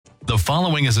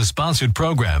following is a sponsored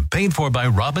program paid for by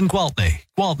Robin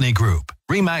Gwaltney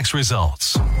Group-RE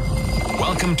Results.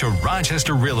 Welcome to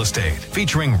Rochester Real Estate,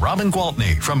 featuring Robin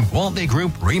Gwaltney from Gwaltney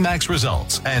Group-RE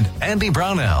Results and Andy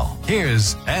Brownell.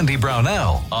 Here's Andy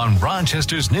Brownell on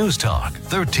Rochester's News Talk,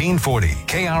 1340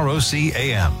 KROC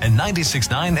AM and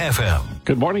 96.9 FM.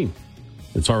 Good morning.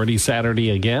 It's already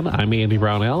Saturday again. I'm Andy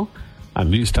Brownell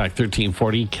on News Talk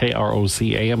 1340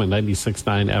 KROC AM and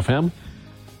 96.9 FM.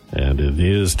 And it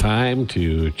is time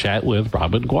to chat with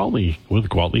Robin Gwaltney with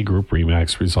Gwaltney Group-RE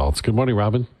Results. Good morning,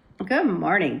 Robin. Good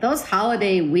morning. Those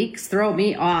holiday weeks throw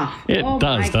me off. It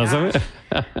does, doesn't it?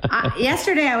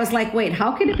 Yesterday I was like, wait,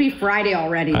 how can it be Friday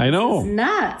already? I know. This is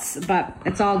nuts, but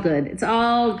it's all good. It's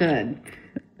all good.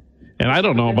 And I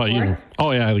don't know about you.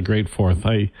 Oh, yeah, I had a great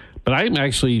 4th. But I'm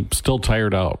actually still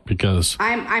tired out because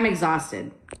I'm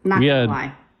exhausted. Not gonna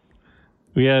lie.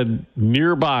 We had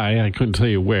nearby, I couldn't tell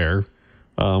you where,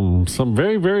 some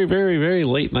very, very, very, very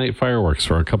late night fireworks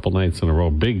for a couple nights in a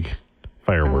row. Big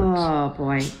fireworks. Oh,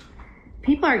 boy.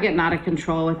 People are getting out of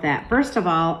control with that. First of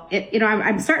all,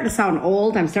 I'm starting to sound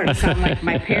old. I'm starting to sound like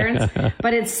my parents.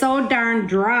 But it's so darn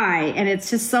dry, and it's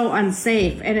just so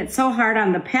unsafe. And it's so hard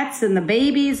on the pets and the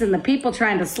babies and the people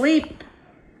trying to sleep.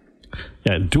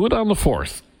 Yeah, do it on the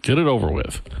 4th. Get it over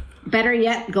with. Better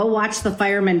yet, go watch the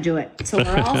firemen do it. So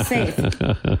we're all safe.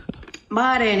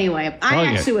 But anyway, I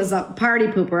actually was a party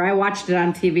pooper. I watched it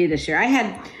on TV this year. I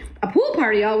had a pool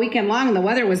party all weekend long. The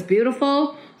weather was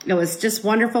beautiful. It was just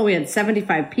wonderful. We had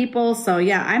 75 people. So,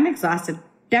 yeah, I'm exhausted.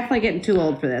 Definitely getting too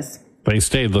old for this. They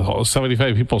stayed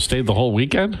 75 people stayed the whole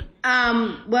weekend?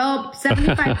 Well,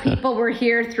 75 people were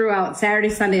here throughout Saturday,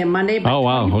 Sunday, and Monday. But oh,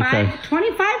 wow.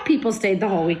 25 people stayed the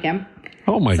whole weekend.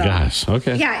 Oh, my gosh.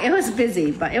 Okay. Yeah, it was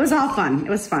busy, but it was all fun. It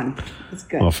was fun. It was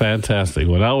good. Well, fantastic.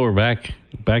 Well, now we're back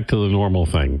to the normal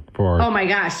thing for oh my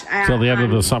gosh, till the end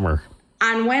of the summer.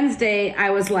 On Wednesday,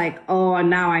 I was like, oh,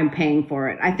 now I'm paying for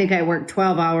it. I think I worked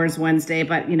 12 hours Wednesday,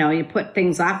 but, you put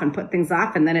things off,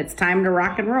 and then it's time to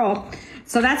rock and roll.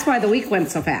 So that's why the week went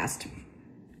so fast.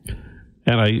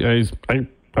 And I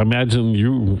imagine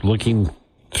you looking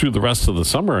through the rest of the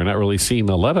summer and not really seeing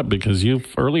the let up because you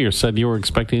earlier said you were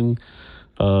expecting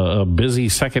a busy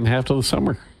second half of the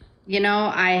summer.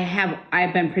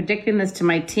 I've been predicting this to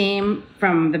my team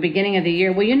from the beginning of the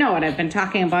year. Well, you know it. I've been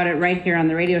talking about it right here on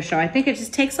the radio show. I think it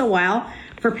just takes a while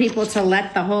for people to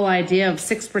let the whole idea of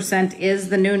 6% is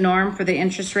the new norm for the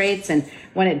interest rates. And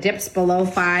when it dips below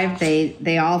 5,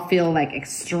 they all feel like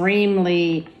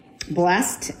extremely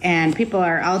blessed. And people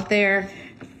are out there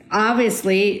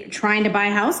obviously trying to buy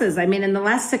houses. I mean, in the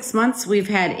last 6 months, we've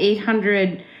had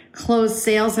 800 closed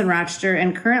sales in Rochester,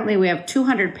 and currently we have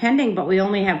 200 pending, but we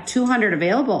only have 200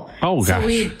 available. Oh, gosh. So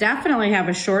we definitely have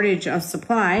a shortage of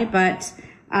supply, but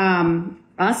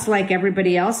us, like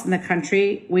everybody else in the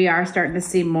country, we are starting to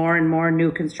see more and more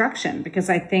new construction because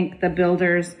I think the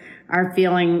builders are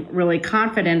feeling really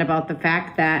confident about the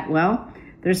fact that, well,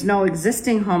 there's no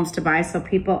existing homes to buy, so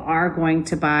people are going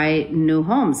to buy new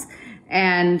homes.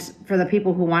 And for the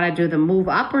people who want to do the move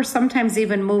up or sometimes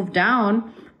even move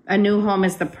down, a new home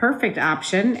is the perfect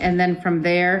option, and then from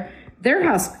there, their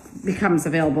house becomes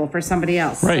available for somebody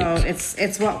else. Right. So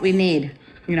it's what we need.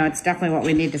 It's definitely what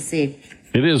we need to see.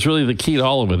 It is really the key to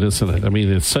all of it, isn't it? I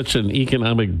mean, it's such an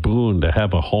economic boon to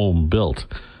have a home built,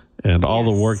 and all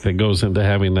the work that goes into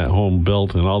having that home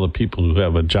built, and all the people who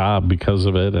have a job because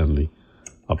of it, and the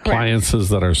appliances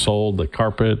that are sold, the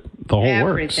carpet, the whole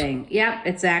everything. Works. Yep,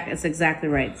 it's exactly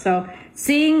right. So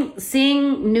seeing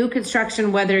new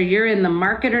construction, whether you're in the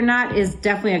market or not, is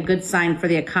definitely a good sign for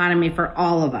the economy for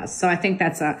all of us. So I think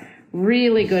that's a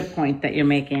really good point that you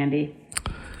make, Andy.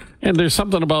 And there's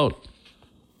something about,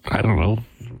 I don't know,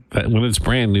 that when it's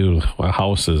brand new, a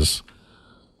house is,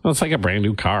 well, it's like a brand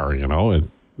new car,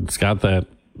 It's got that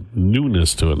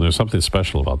newness to it, and there's something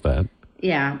special about that.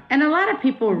 Yeah, and a lot of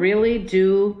people really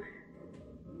do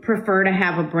prefer to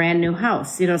have a brand new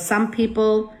house. Some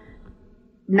people,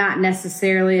 not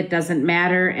necessarily, it doesn't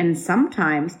matter. And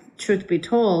sometimes, truth be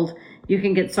told, you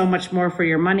can get so much more for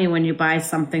your money when you buy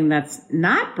something that's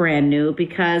not brand new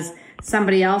because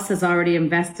somebody else has already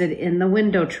invested in the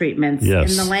window treatments,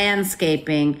 in the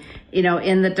landscaping,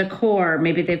 in the decor.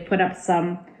 Maybe they've put up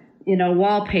some,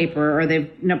 wallpaper, or they've,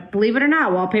 believe it or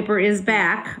not, wallpaper is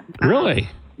back. Really?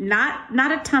 Not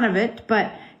a ton of it,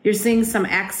 but you're seeing some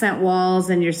accent walls,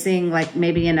 and you're seeing like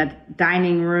maybe in a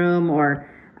dining room or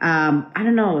I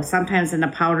don't know, sometimes in a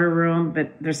powder room,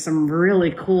 but there's some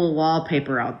really cool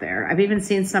wallpaper out there. I've even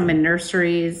seen some in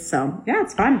nurseries. So yeah,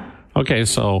 it's fun. Okay.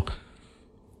 So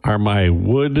are my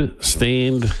wood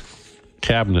stained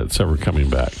cabinets ever coming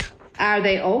back? Are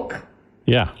they oak?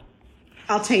 Yeah.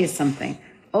 I'll tell you something.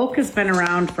 oak has been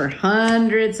around for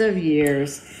hundreds of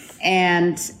years.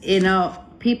 And,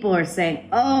 people are saying,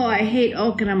 oh, I hate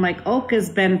oak. And I'm like, oak has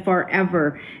been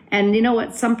forever. And you know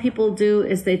what some people do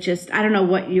is I don't know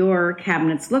what your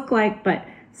cabinets look like, but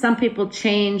some people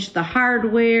change the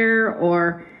hardware,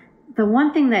 or the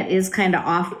one thing that is kind of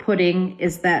off-putting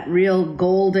is that real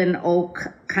golden oak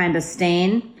kind of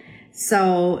stain.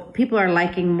 So people are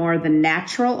liking more the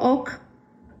natural oak.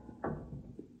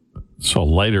 So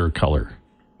lighter color.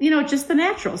 Just the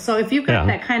natural. So if you've got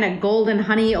that kind of golden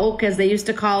honey oak, as they used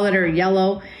to call it, or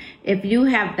yellow, if you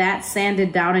have that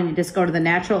sanded down and you just go to the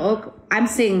natural oak, I'm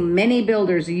seeing many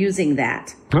builders using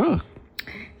that. Huh.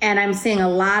 And I'm seeing a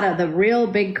lot of the real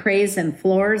big craze in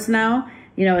floors now.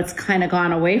 It's kind of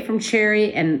gone away from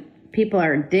cherry, and people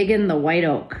are digging the white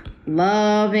oak,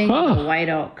 loving the white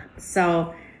oak.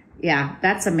 So, yeah,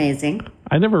 that's amazing.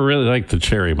 I never really liked the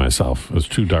cherry myself. It was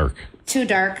too dark. Too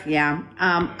dark, yeah.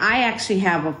 I actually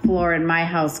have a floor in my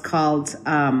house called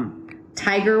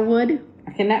Tiger Wood.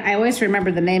 I always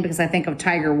remember the name because I think of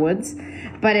Tiger Woods,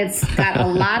 but it's got a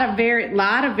lot of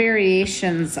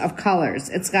variations of colors.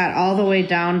 It's got all the way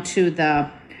down to the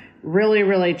really,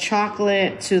 really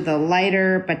chocolate to the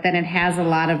lighter, but then it has a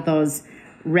lot of those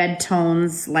red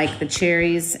tones like the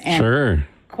cherries. And sure.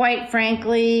 Quite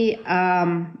frankly,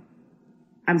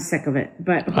 I'm sick of it,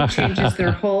 but who changes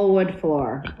their whole wood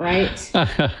floor, right?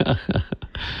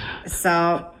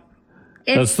 So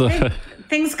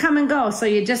things come and go. So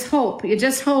you just hope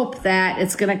that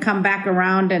it's going to come back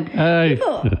around, and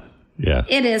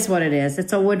it is what it is.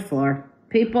 It's a wood floor.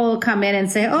 People come in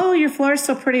and say, "Oh, your floor is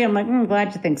so pretty." I'm like, I'm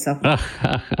glad you think so.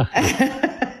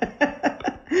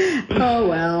 Oh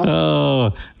well.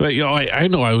 Oh, but I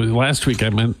know. Last week I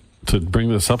meant to bring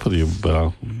this up with you, but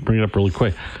I'll bring it up really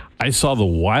quick. I saw the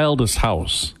wildest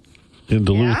house in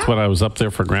Duluth when I was up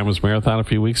there for Grandma's Marathon a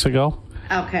few weeks ago.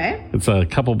 Okay. It's a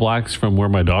couple blocks from where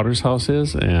my daughter's house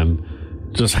is, and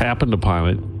just happened upon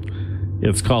it.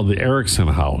 It's called the Erickson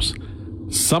House.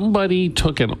 Somebody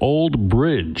took an old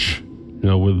bridge,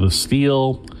 with the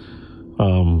steel,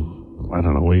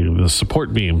 the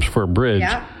support beams for a bridge,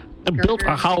 and built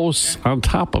a house on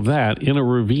top of that in a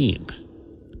ravine.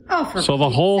 Oh, so the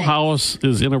whole house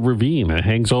is in a ravine. It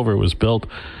hangs over. It was built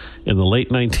in the late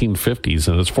 1950s,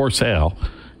 and it's for sale.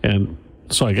 And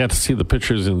so I got to see the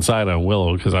pictures inside on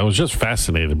Willow because I was just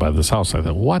fascinated by this house. I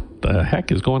thought, what the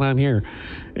heck is going on here?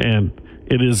 And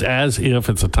it is as if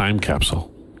it's a time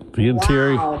capsule. The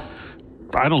interior,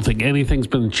 I don't think anything's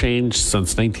been changed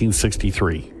since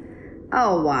 1963.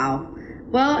 Oh, wow.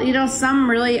 Well, some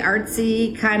really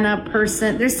artsy kind of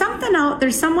person. There's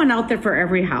someone out there for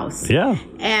every house. Yeah.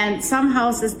 And some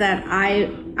houses that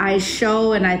I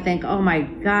show and I think, oh my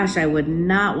gosh, I would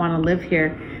not want to live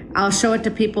here. I'll show it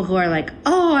to people who are like,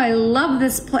 oh, I love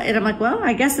this place. And I'm like, well,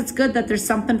 I guess it's good that there's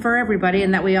something for everybody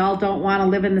and that we all don't want to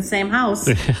live in the same house.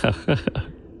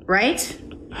 Right?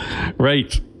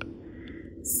 Right.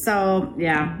 So,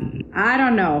 yeah, I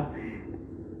don't know.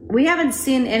 We haven't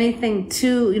seen anything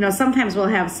too, sometimes we'll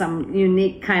have some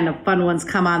unique kind of fun ones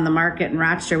come on the market in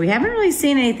Rochester. We haven't really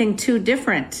seen anything too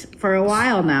different for a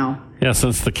while now. Yeah,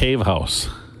 since the cave house.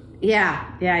 Yeah.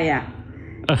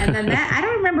 And then I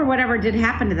don't remember whatever did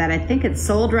happen to that. I think it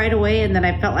sold right away, and then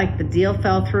I felt like the deal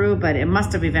fell through, but it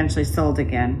must have eventually sold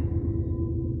again.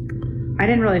 I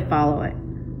didn't really follow it.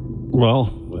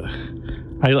 Well,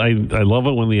 I love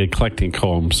it when the eclectic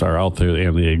homes are out there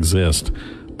and they exist.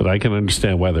 But I can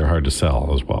understand why they're hard to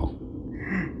sell as well.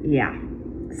 Yeah.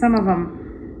 Some of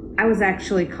them, I was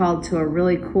actually called to a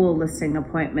really cool listing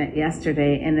appointment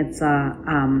yesterday, and it's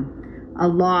a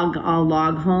log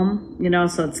home,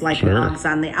 so it's like logs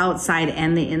on the outside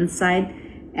and the inside.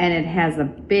 And it has a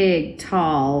really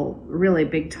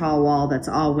big, tall wall that's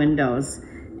all windows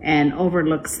and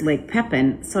overlooks Lake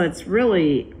Pepin. So it's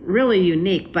really, really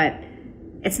unique, but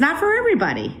it's not for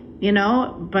everybody.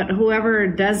 But whoever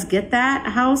does get that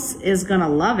house is going to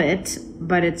love it.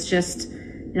 But it's just,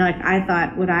 I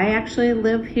thought, would I actually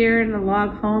live here in a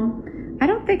log home? I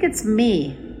don't think it's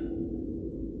me.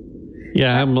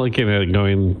 Yeah, I'm looking at it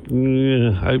going,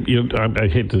 I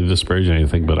hate to disparage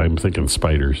anything, but I'm thinking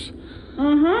spiders.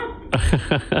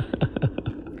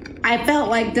 I felt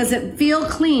like, does it feel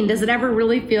clean? Does it ever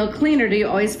really feel clean? Or do you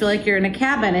always feel like you're in a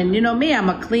cabin? And me, I'm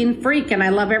a clean freak and I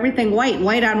love everything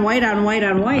white on white on white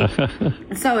on white.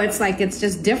 So it's like, it's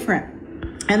just different.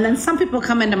 And then some people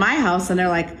come into my house and they're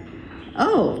like,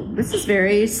 oh, this is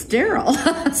very sterile.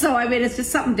 So, it's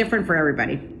just something different for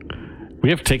everybody. We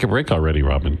have to take a break already,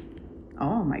 Robin.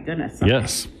 Oh, my goodness. Okay.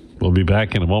 Yes. We'll be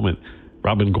back in a moment.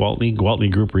 Robin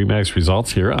Gwaltney Group RE/MAX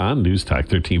results here on News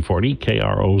Talk 1340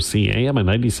 KROC AM and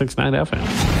 96.9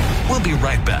 FM. We'll be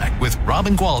right back with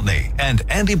Robin Gwaltney and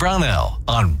Andy Brownell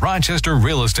on Rochester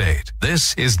Real Estate.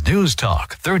 This is News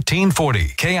Talk 1340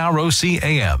 KROC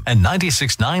AM and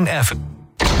 96.9 FM.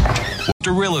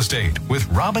 To Real Estate with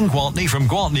Robin Gwaltney from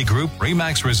Gwaltney Group-RE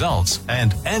Results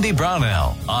and Andy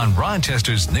Brownell on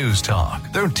Rochester's News Talk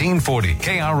 1340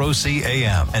 KROC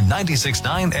AM and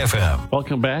 96.9 FM.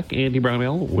 Welcome back, Andy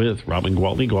Brownell with Robin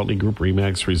Gwaltney, Gwaltney Group-RE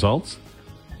Results.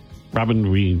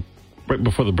 Robin, right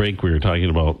before the break, we were talking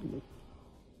about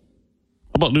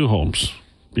new homes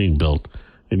being built,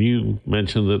 and you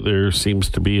mentioned that there seems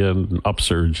to be an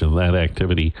upsurge in that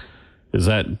activity. Is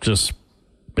that just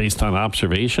based on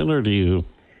observation, or do you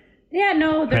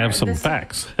have some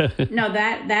facts? No,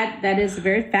 that is a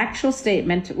very factual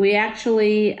statement. We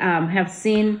actually have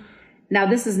seen, now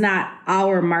this is not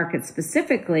our market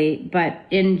specifically, but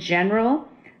in general,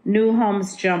 new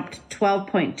homes jumped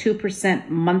 12.2%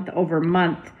 month over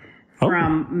month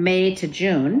from May to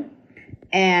June,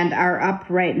 and are up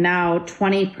right now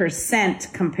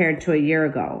 20% compared to a year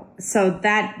ago. So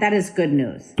that is good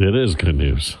news. It is good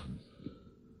news.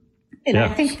 And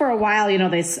I think for a while,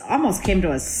 they almost came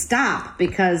to a stop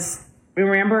because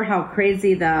remember how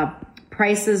crazy the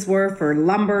prices were for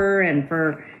lumber and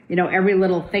for, every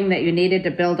little thing that you needed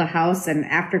to build a house. And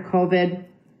after COVID,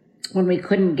 when we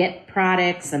couldn't get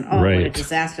products and what a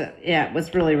disaster. Yeah, it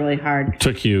was really, really hard. It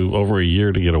took you over a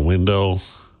year to get a window.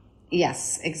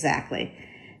 Yes, exactly.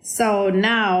 So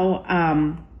now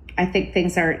I think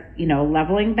things are,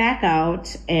 leveling back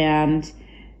out. And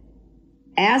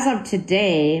as of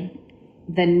today,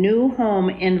 the new home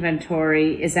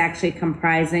inventory is actually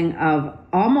comprising of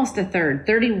almost a third,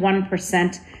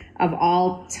 31% of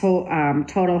all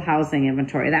total housing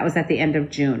inventory. That was at the end of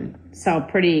June. So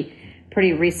pretty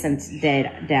recent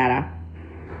data.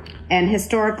 And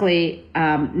historically,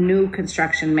 new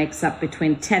construction makes up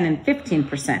between 10 and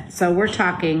 15%. So we're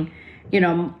talking,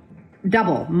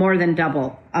 more than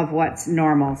double of what's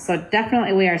normal. So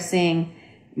definitely we are seeing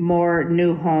more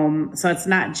new home. So it's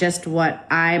not just what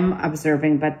I'm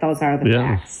observing, but those are the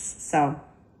facts. So,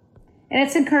 and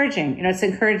it's encouraging. It's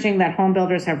encouraging that home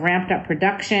builders have ramped up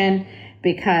production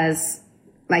because,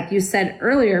 like you said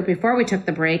earlier, before we took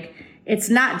the break, it's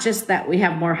not just that we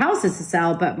have more houses to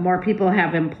sell, but more people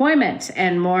have employment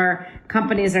and more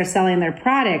companies are selling their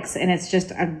products. And it's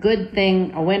just a good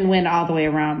thing, a win-win all the way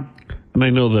around. And I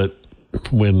know that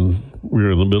when we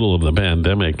were in the middle of the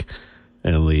pandemic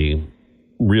and the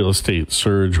real estate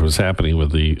surge was happening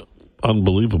with the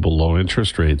unbelievable low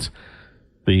interest rates,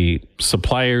 the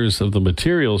suppliers of the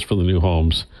materials for the new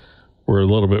homes were a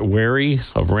little bit wary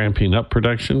of ramping up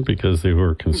production because they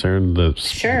were concerned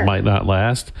that might not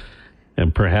last.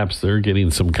 And perhaps they're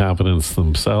getting some confidence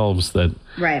themselves that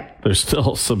there's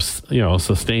still some,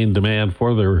 sustained demand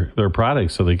for their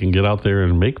products so they can get out there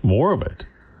and make more of it.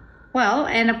 Well,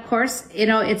 and of course,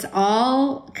 it's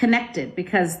all connected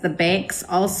because the banks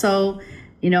also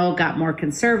got more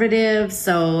conservative.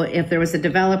 So if there was a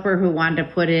developer who wanted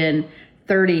to put in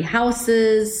 30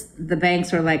 houses, the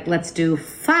banks were like, let's do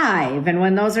 5. And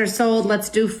when those are sold, let's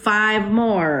do 5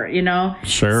 more,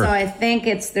 Sure. So I think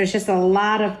there's just a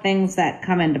lot of things that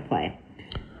come into play.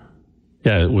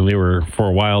 Yeah, when they were, for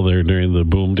a while there during the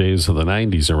boom days of the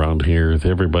 90s around here,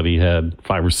 everybody had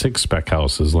 5 or 6 spec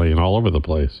houses laying all over the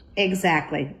place.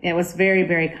 Exactly. It was very,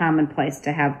 very commonplace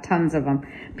to have tons of them.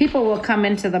 People will come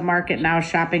into the market now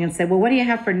shopping and say, well, what do you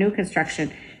have for new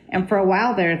construction? And for a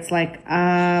while there, it's like,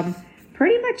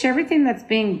 pretty much everything that's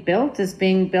being built is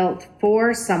being built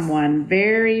for someone.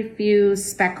 Very few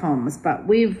spec homes, but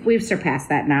we've surpassed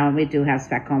that now, and we do have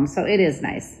spec homes, so it is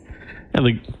nice.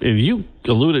 And you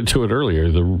alluded to it earlier.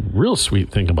 The real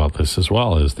sweet thing about this as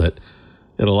well is that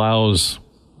it allows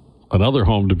another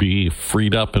home to be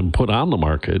freed up and put on the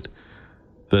market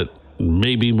that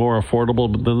may be more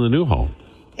affordable than the new home.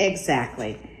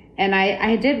 Exactly. And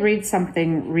I did read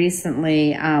something recently.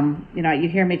 You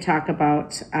hear me talk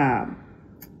about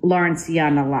Lawrence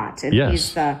Yun a lot. And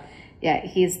yes.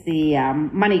 He's the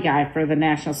money guy for the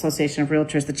National Association of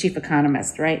Realtors, the chief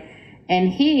economist, right?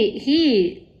 And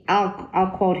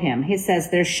I'll quote him. He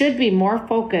says, there should be more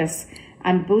focus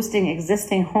on boosting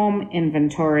existing home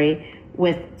inventory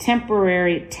with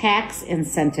temporary tax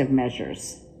incentive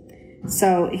measures.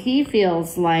 So he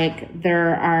feels like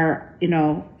there are,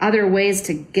 other ways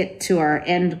to get to our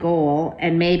end goal.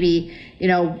 And maybe,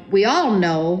 we all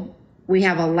know we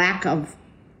have a lack of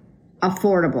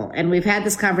affordable. And we've had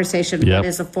this conversation, what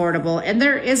is affordable? And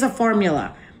there is a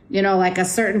formula, like a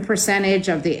certain percentage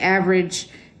of the average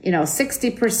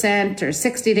 60% or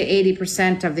 60 to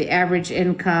 80% of the average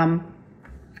income,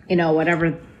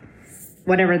 whatever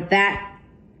that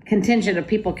contingent of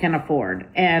people can afford.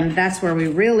 And that's where we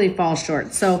really fall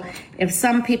short. So if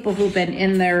some people who've been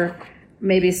in their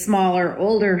maybe smaller,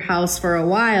 older house for a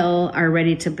while are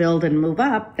ready to build and move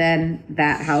up, then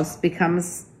that house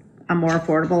becomes a more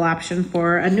affordable option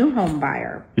for a new home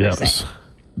buyer. Yes.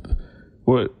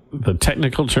 What the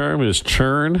technical term is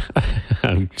churn.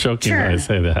 I'm joking when I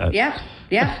say that. Yep.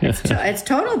 It's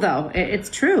total though. It's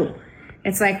true.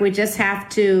 It's like we just have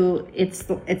to. It's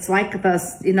like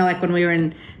like when we were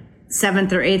in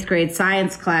 7th or 8th grade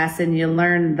science class, and you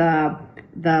learn the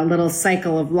little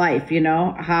cycle of life.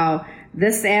 How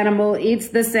this animal eats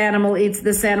this animal eats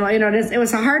this animal. It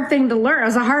was a hard thing to learn. It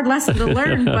was a hard lesson to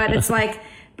learn, but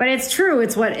it's true.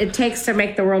 It's what it takes to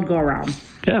make the world go around.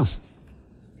 Yeah.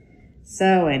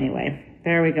 So anyway,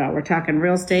 there we go. We're talking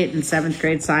real estate and 7th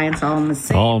grade science all in the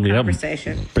same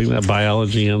conversation. Bring that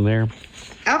biology in there.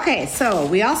 Okay, so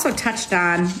we also touched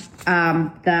on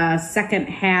the second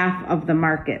half of the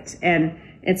market. And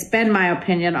it's been my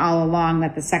opinion all along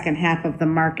that the second half of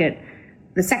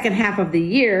the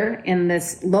year in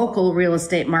this local real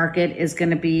estate market is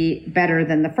going to be better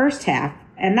than the first half.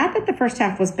 And not that the first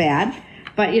half was bad,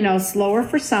 but, slower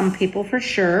for some people for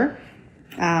sure.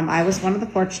 I was one of the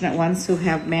fortunate ones who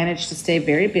have managed to stay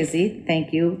very busy.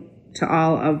 Thank you to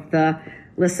all of the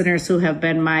listeners who have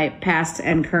been my past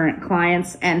and current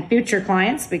clients and future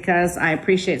clients, because I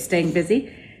appreciate staying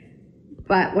busy.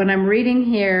 But when I'm reading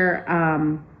here,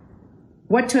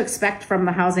 what to expect from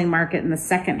the housing market in the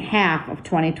second half of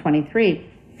 2023,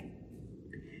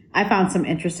 I found some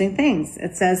interesting things.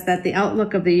 It says that the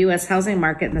outlook of the U.S. housing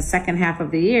market in the second half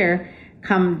of the year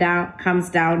comes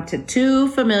down to two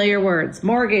familiar words: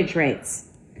 mortgage rates.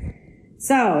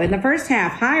 So in the first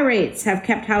half, high rates have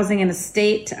kept housing in a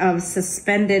state of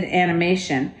suspended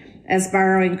animation as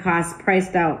borrowing costs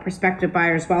priced out prospective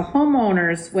buyers, while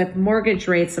homeowners with mortgage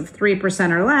rates of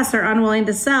 3% or less are unwilling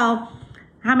to sell.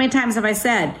 How many times have I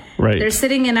said? Right. They're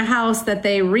sitting in a house that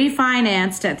they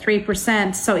refinanced at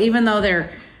 3%. So even though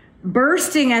they're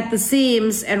bursting at the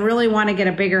seams and really want to get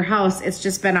a bigger house, it's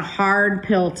just been a hard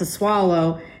pill to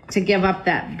swallow to give up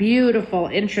that beautiful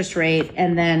interest rate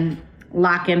and then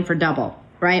lock in for double,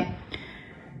 right?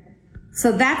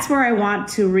 So that's where I want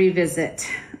to revisit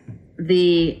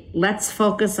let's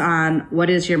focus on what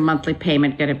is your monthly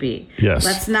payment going to be. Yes.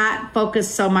 Let's not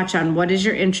focus so much on what is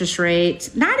your interest rate,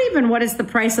 not even what is the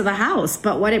price of the house,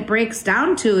 but what it breaks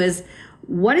down to is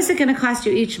what is it going to cost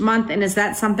you each month, and is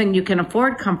that something you can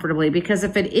afford comfortably? Because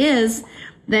if it is,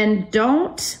 then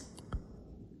don't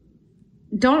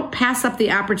pass up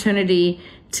the opportunity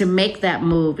to make that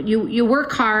move. You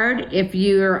work hard if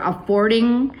you're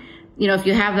affording, if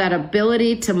you have that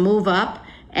ability to move up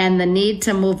and the need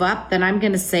to move up, then I'm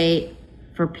going to say,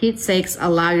 for Pete's sakes,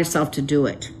 allow yourself to do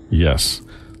it. Yes.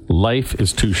 Life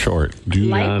is too short.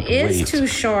 Life is too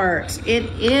short. It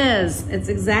is. It's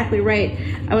exactly right.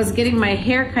 I was getting my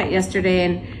hair cut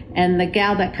yesterday, and the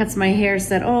gal that cuts my hair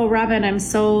said, "Oh, Robin, I'm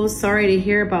so sorry to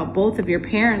hear about both of your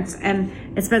parents. And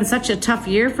it's been such a tough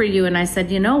year for you." And I said,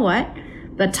 you know what?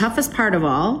 The toughest part of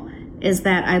all is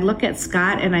that I look at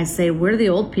Scott and I say, we're the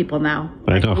old people now.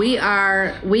 I know. We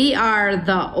are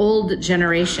the old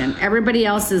generation. Everybody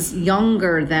else is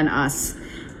younger than us.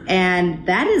 And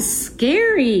that is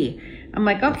scary. I'm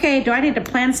like, okay, do I need to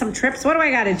plan some trips? What do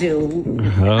I got to do?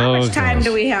 How much time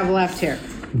do we have left here?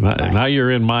 Now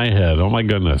you're in my head. Oh, my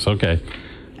goodness. Okay.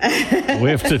 We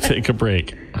have to take a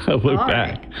break. We'll be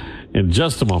back in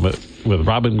just a moment with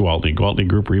Robin Gwaltney, Gwaltney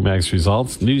Group-RE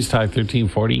Results, News Talk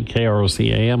 1340,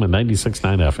 KROC AM and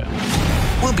 96.9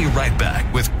 FM. We'll be right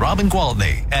back with Robin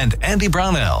Gwaltney and Andy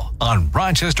Brownell on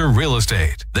Rochester Real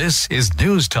Estate. This is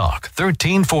News Talk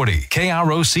 1340,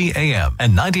 KROC AM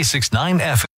and 96.9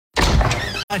 FM.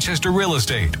 Rochester Real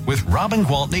Estate with Robin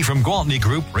Gwaltney from Gwaltney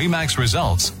Group-RE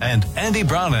Results and Andy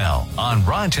Brownell on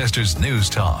Rochester's News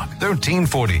Talk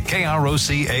 1340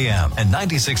 KROC AM and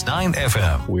 96.9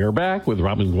 FM. We are back with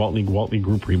Robin Gwaltney, Gwaltney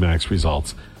Group-RE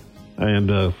Results.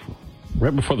 And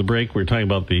right before the break, we were talking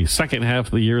about the second half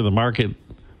of the year, the market,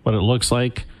 what it looks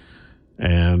like,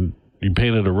 and you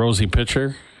painted a rosy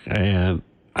picture. And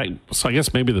I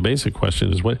guess maybe the basic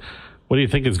question is what do you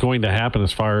think is going to happen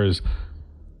as far as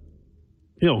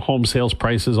home sales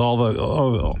prices, all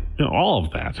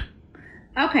of that.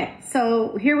 Okay,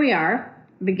 so here we are,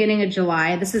 beginning of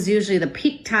July. This is usually the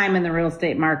peak time in the real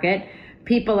estate market.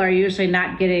 People are usually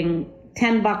not getting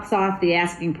 $10 off the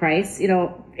asking price.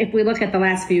 If we look at the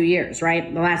last few years,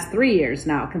 right? The last 3 years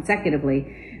now,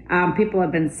 consecutively, people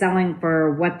have been selling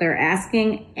for what they're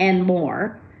asking and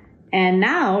more. And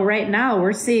right now,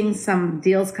 we're seeing some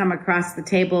deals come across the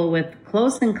table with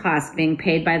closing costs being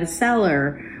paid by the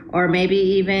seller, or maybe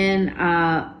even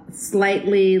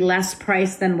slightly less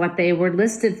price than what they were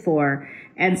listed for.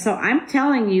 And so I'm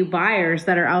telling you, buyers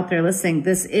that are out there listening,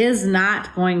 this is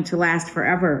not going to last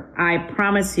forever. I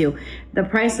promise you. The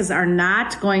prices are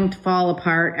not going to fall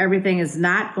apart. Everything is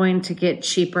not going to get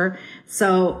cheaper.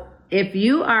 So if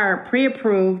you are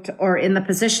pre-approved or in the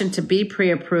position to be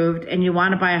pre-approved and you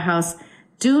want to buy a house,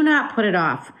 do not put it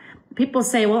off. People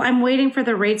say, well, I'm waiting for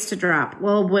the rates to drop.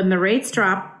 Well, when the rates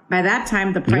drop, by that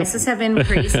time, the prices have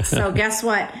increased. So guess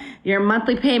what? Your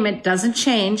monthly payment doesn't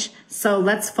change. So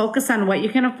let's focus on what you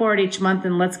can afford each month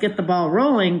and let's get the ball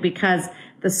rolling, because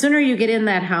the sooner you get in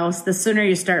that house, the sooner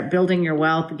you start building your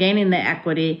wealth, gaining the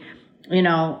equity. You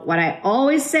know, what I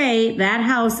always say, that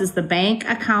house is the bank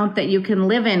account that you can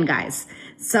live in, guys.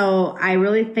 So I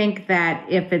really think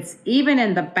that if it's even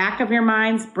in the back of your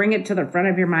minds, bring it to the front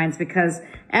of your minds, because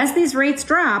as these rates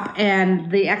drop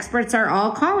and the experts are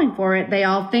all calling for it, they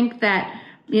all think that,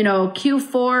 you know,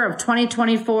 Q4 of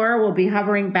 2024 will be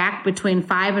hovering back between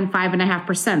 5 and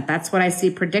 5.5%. That's what I see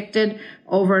predicted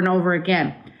over and over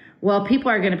again. Well,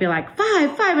 people are going to be like,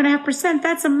 5.5%,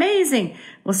 that's amazing.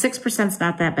 Well, 6% is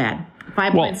not that bad.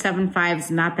 5.75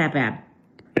 is not that bad.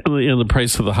 And the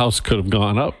price of the house could have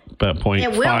gone up at that point,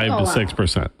 5 to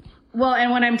 6%. Well,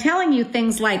 and when I'm telling you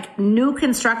things like new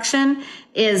construction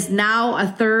is now a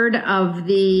third of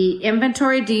the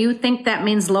inventory, do you think that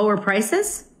means lower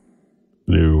prices?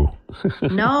 No.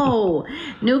 No.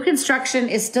 New construction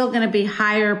is still going to be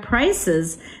higher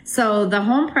prices. So the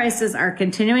home prices are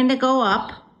continuing to go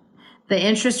up. The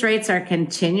interest rates are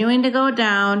continuing to go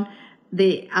down.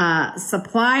 The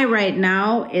supply right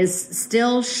now is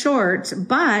still short,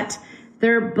 but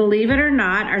there, believe it or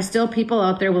not, are still people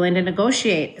out there willing to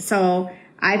negotiate. So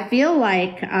I feel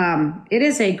like it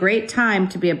is a great time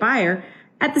to be a buyer.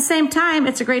 At the same time,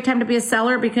 it's a great time to be a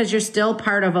seller because you're still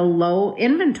part of a low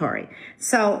inventory.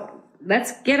 So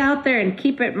let's get out there and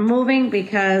keep it moving,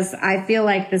 because I feel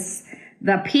like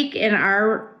the peak in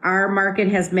our market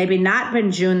has maybe not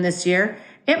been June this year.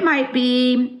 It might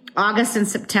be August and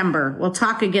September. We'll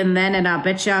talk again then, and I'll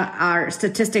bet you our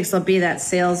statistics will be that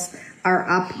sales are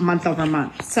up month over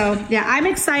month. So yeah, I'm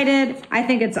excited. I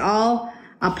think it's all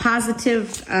a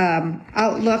positive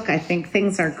outlook. I think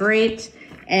things are great.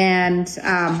 And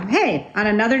hey, on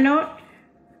another note,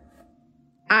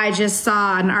 I just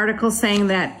saw an article saying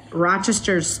that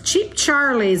Rochester's Cheap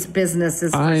Charlie's business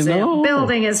is for sale.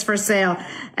 Building is for sale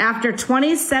after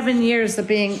 27 years of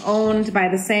being owned by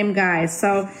the same guy.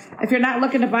 So if you're not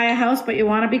looking to buy a house, but you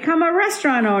want to become a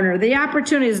restaurant owner, the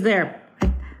opportunity is there.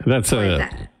 That's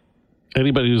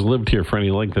anybody who's lived here for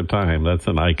any length of time, that's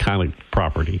an iconic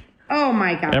property. Oh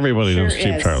my gosh. Everybody knows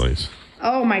Cheap Charlie's.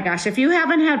 Oh my gosh. If you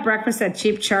haven't had breakfast at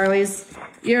Cheap Charlie's,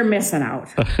 you're missing out.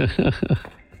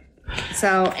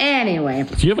 So anyway.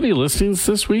 Do you have any listings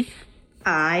this week?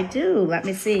 I do. Let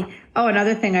me see. Oh,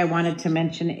 another thing I wanted to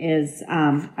mention is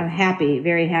I'm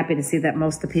very happy to see that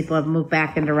most of the people have moved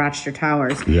back into Rochester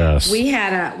Towers. Yes. We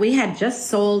had just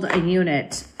sold a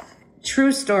unit.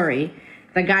 True story.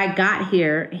 The guy got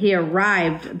here. He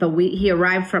bought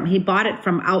it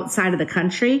from outside of the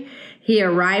country. He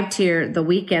arrived here the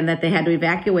weekend that they had to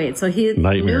evacuate. So he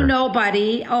knew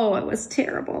nobody. Oh, it was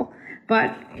terrible.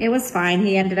 But it was fine.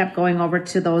 He ended up going over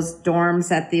to those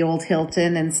dorms at the old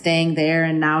Hilton and staying there.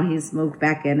 And now he's moved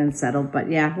back in and settled.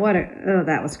 But yeah,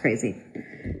 that was crazy.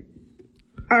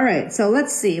 All right. So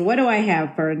let's see. What do I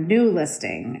have for a new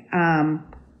listing?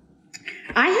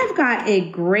 I have got a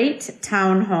great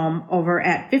townhome over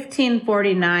at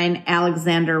 1549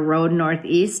 Alexander Road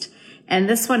Northeast. And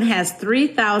this one has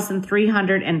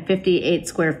 3,358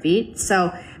 square feet.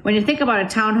 So when you think about a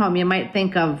townhome, you might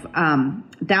think of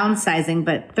downsizing,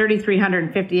 but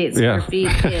 3,358 square feet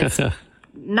is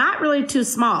not really too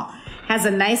small. Has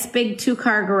a nice big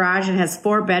 2-car garage. It has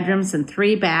 4 bedrooms and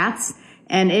 3 baths,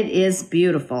 and it is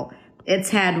beautiful.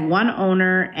 It's had one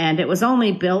owner, and it was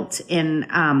only built in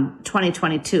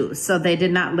 2022, so they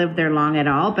did not live there long at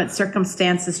all, but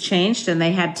circumstances changed, and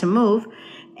they had to move.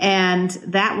 And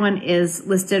that one is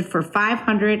listed for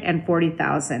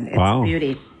 $540,000. It's a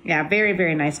beauty. Yeah, very,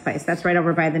 very nice place. That's right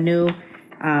over by the new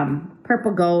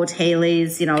Purple Goat,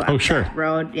 Haley's, sure.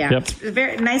 Road. Yeah, yep. It's a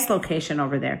very nice location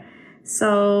over there.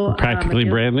 So practically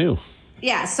brand new.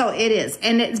 Yeah, so it is.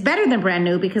 And it's better than brand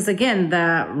new because, again,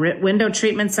 the window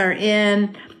treatments are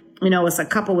in. It's a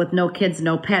couple with no kids,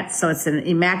 no pets, so it's an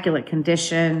immaculate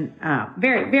condition.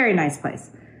 Very, very nice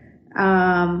place.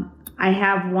 I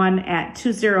have one at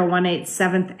 2018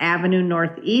 7th Avenue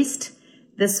Northeast.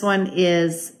 This one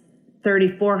is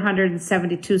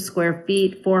 3,472 square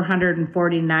feet,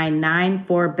 449.9,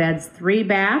 4 beds, 3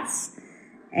 baths.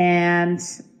 And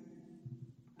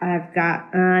I've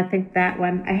got, I think that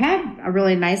one. I had a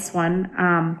really nice one.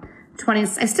 I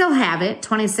still have it.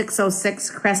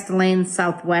 2606 Crest Lane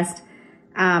Southwest.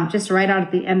 Just right out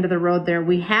at the end of the road there.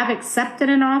 We have accepted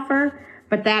an offer,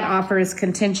 but that offer is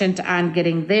contingent on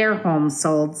getting their home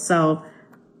sold. So,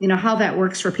 you know, how that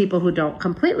works for people who don't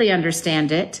completely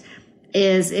understand it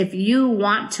is if you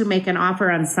want to make an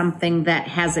offer on something that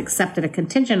has accepted a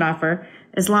contingent offer,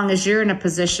 as long as you're in a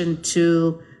position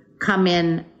to come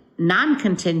in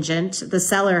non-contingent, the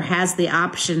seller has the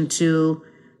option to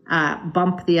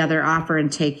bump the other offer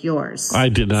and take yours. I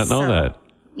did not know that.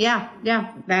 Yeah,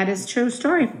 that is true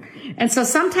story. And so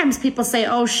sometimes people say,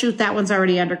 oh, shoot, that one's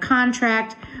already under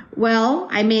contract. Well,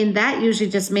 I mean, that usually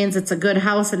just means it's a good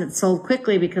house and it's sold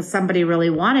quickly because somebody really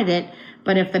wanted it.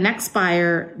 But if the next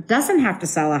buyer doesn't have to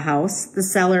sell a house, the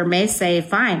seller may say,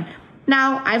 fine.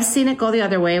 Now, I've seen it go the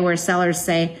other way where sellers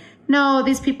say, no,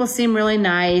 these people seem really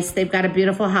nice. They've got a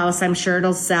beautiful house. I'm sure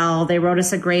it'll sell. They wrote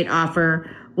us a great offer.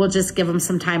 We'll just give them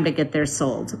some time to get theirs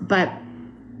sold. But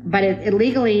it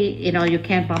legally, you know, you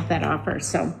can't bump that offer.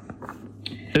 So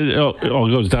It all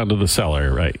goes down to the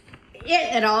seller, right?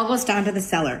 It all goes down to the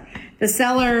seller. The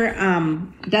seller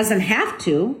doesn't have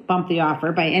to bump the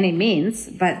offer by any means,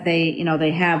 but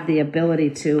they have the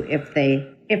ability to if they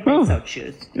so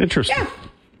choose. Interesting.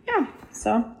 Yeah.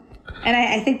 So, and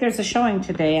I think there's a showing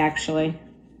today, actually.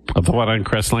 Of the one on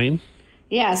Crest Lane?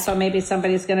 Yeah, so maybe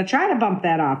somebody's going to try to bump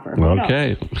that offer. Who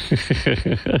Okay.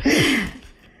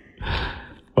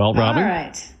 Well, Robin. All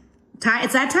right.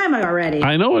 It's that time already.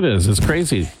 I know it is. It's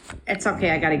crazy. It's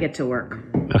okay. I got to get to work.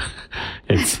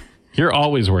 You're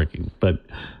always working. But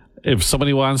if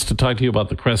somebody wants to talk to you about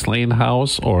the Crest Lane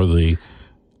house or the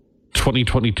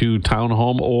 2022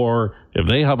 townhome, or if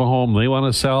they have a home they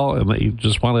want to sell and they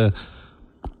just want to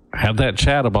have that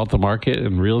chat about the market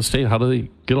and real estate, how do they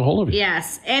get a hold of you?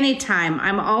 Yes, anytime.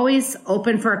 I'm always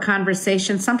open for a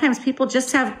conversation. Sometimes people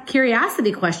just have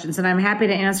curiosity questions, and I'm happy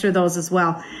to answer those as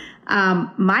well.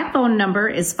 My phone number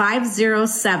is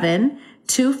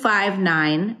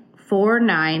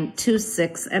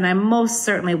 507-259-4926, and I most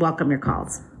certainly welcome your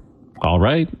calls. All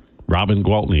right. Robin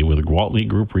Gwaltney with the Gwaltney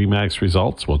Group-RE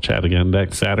Results. We'll chat again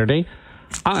next Saturday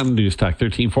on News Talk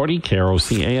 1340,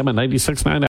 KROC AM and 96.9